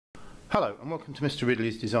Hello and welcome to Mr.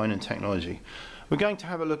 Ridley's Design and Technology. We're going to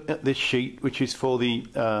have a look at this sheet, which is for the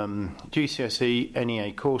GCSE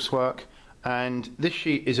D&T Coursework, and this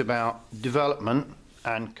sheet is about development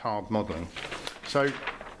and card modelling. So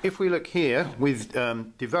if we look here with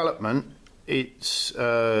development, it's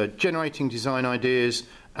generating design ideas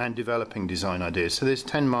and developing design ideas. So there's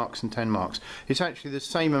 10 marks and 10 marks. It's actually the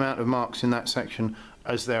same amount of marks in that section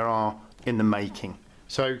as there are in the making.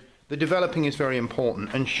 So the developing is very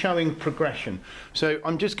important, and showing progression. So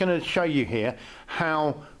I'm just going to show you here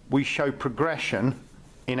how we show progression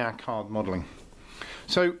in our card modelling.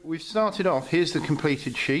 So we've started off, here's the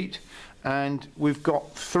completed sheet, and we've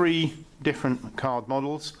got 3 different card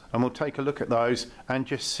models, and we'll take a look at those and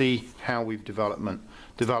just see how we've developed them.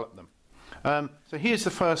 So here's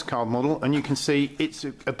the first card model, and you can see it's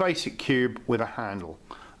a basic cube with a handle.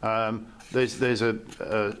 There's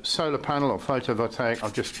a solar panel or photovoltaic.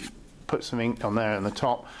 I've just put some ink on there on the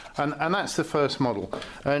top, and that's the first model.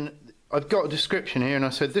 And I've got a description here, and I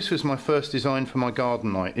said this was my first design for my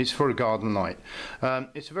garden light. It's for a garden light.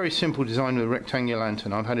 It's a very simple design with a rectangular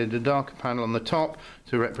lantern. I've added a darker panel on the top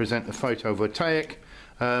to represent the photovoltaic.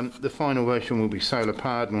 The final version will be solar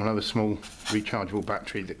powered, and we'll have a small rechargeable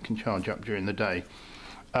battery that can charge up during the day.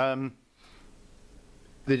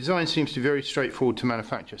 The design seems to be very straightforward to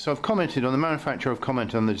manufacture. So I've commented on the manufacturer, I've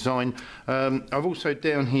commented on the design. I've also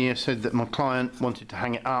down here said that my client wanted to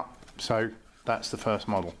hang it up, so that's the first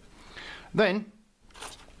model. Then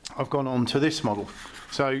I've gone on to this model.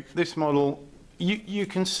 So this model, you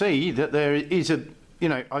can see that there is a,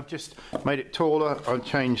 I've just made it taller, I've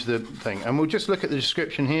changed the thing. And we'll just look at the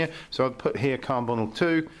description here. So I've put here card model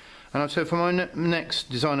 2. And I've said for my next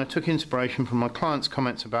design, I took inspiration from my client's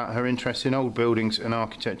comments about her interest in old buildings and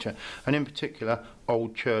architecture, and in particular,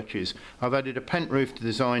 old churches. I've added a pent roof to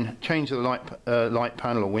design, changed the light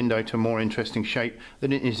panel or window to a more interesting shape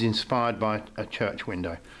that it is inspired by a church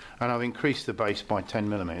window. And I've increased the base by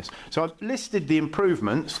 10mm. So I've listed the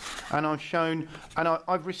improvements, and I've shown, and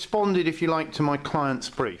I've responded, if you like, to my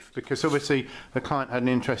client's brief, because obviously the client had an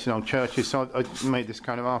interest in old churches, so I made this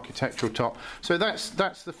kind of architectural top. So that's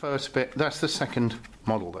the first bit. That's the second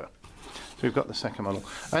model there. So we've got the second model,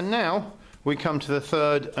 and now we come to the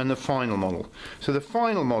third and the final model. So the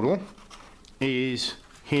final model is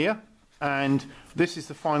here, and this is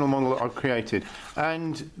the final model that I've created,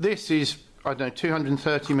 and this is, I don't know,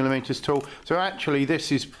 230mm tall. So actually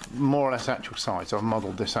this is more or less actual size. I've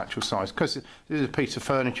modelled this actual size because this is a piece of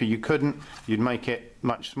furniture. You'd make it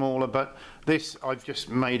much smaller, but this, I've just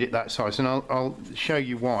made it that size, and I'll show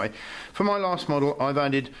you why. For my last model, I've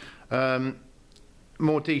added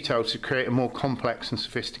more details to create a more complex and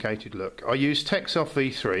sophisticated look. I used Texoff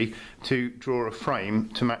V3 to draw a frame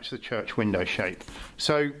to match the church window shape.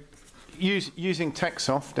 So using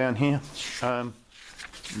Texoff down here,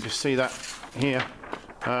 you just see that here.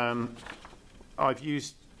 I've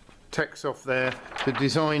used Texoff there to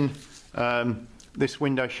design this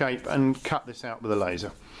window shape and cut this out with a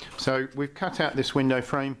laser. So we've cut out this window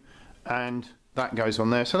frame, and that goes on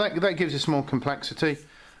there. So that gives us more complexity.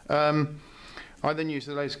 I then used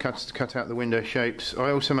the laser cutters to cut out the window shapes. I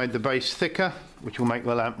also made the base thicker, which will make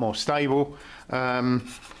the lamp more stable and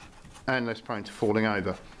less prone to falling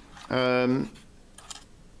over.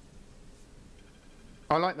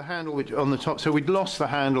 I like the handle on the top, so we'd lost the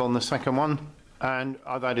handle on the second one, and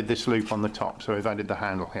I've added this loop on the top, so we've added the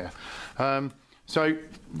handle here. So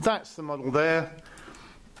that's the model there.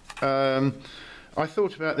 I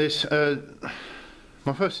thought about this,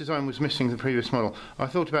 my first design was missing the previous model. I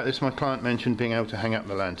thought about this, my client mentioned being able to hang up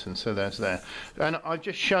the lantern, so there's there. And I've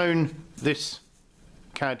just shown this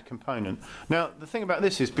CAD component. Now the thing about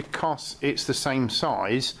this is, because it's the same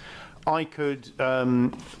size, I could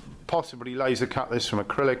possibly laser cut this from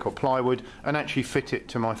acrylic or plywood and actually fit it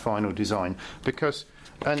to my final design.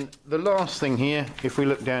 And the last thing here, if we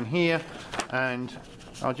look down here, and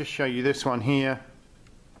I'll just show you this one here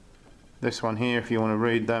if you want to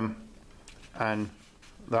read them, and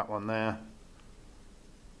that one there,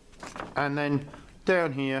 and then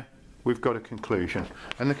down here we've got a conclusion,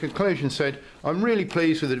 and the conclusion said, I'm really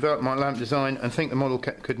pleased with the development of my lamp design and think the model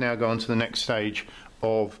could now go on to the next stage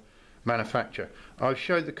of manufacture. I've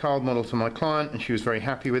showed the card model to my client, and she was very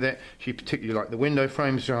happy with it. She particularly liked the window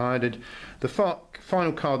frames I added. The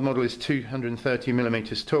final card model is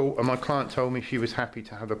 230mm tall, and my client told me she was happy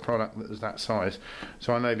to have a product that was that size.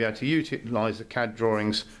 So I may be able to utilise the CAD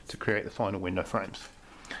drawings to create the final window frames.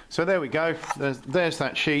 So there we go. There's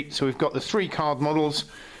that sheet. So we've got the 3 card models.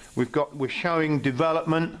 We're showing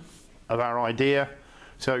development of our idea.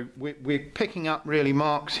 So we're picking up really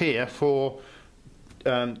marks here for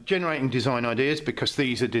generating design ideas, because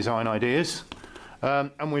these are design ideas,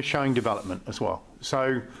 and we're showing development as well.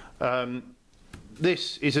 So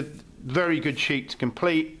this is a very good sheet to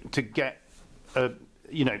complete to get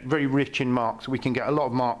very rich in marks. We can get a lot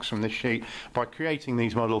of marks from this sheet by creating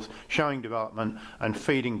these models, showing development and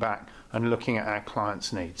feeding back and looking at our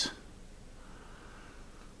clients' needs.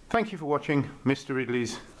 Thank you for watching Mr.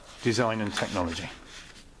 Ridley's Design and Technology.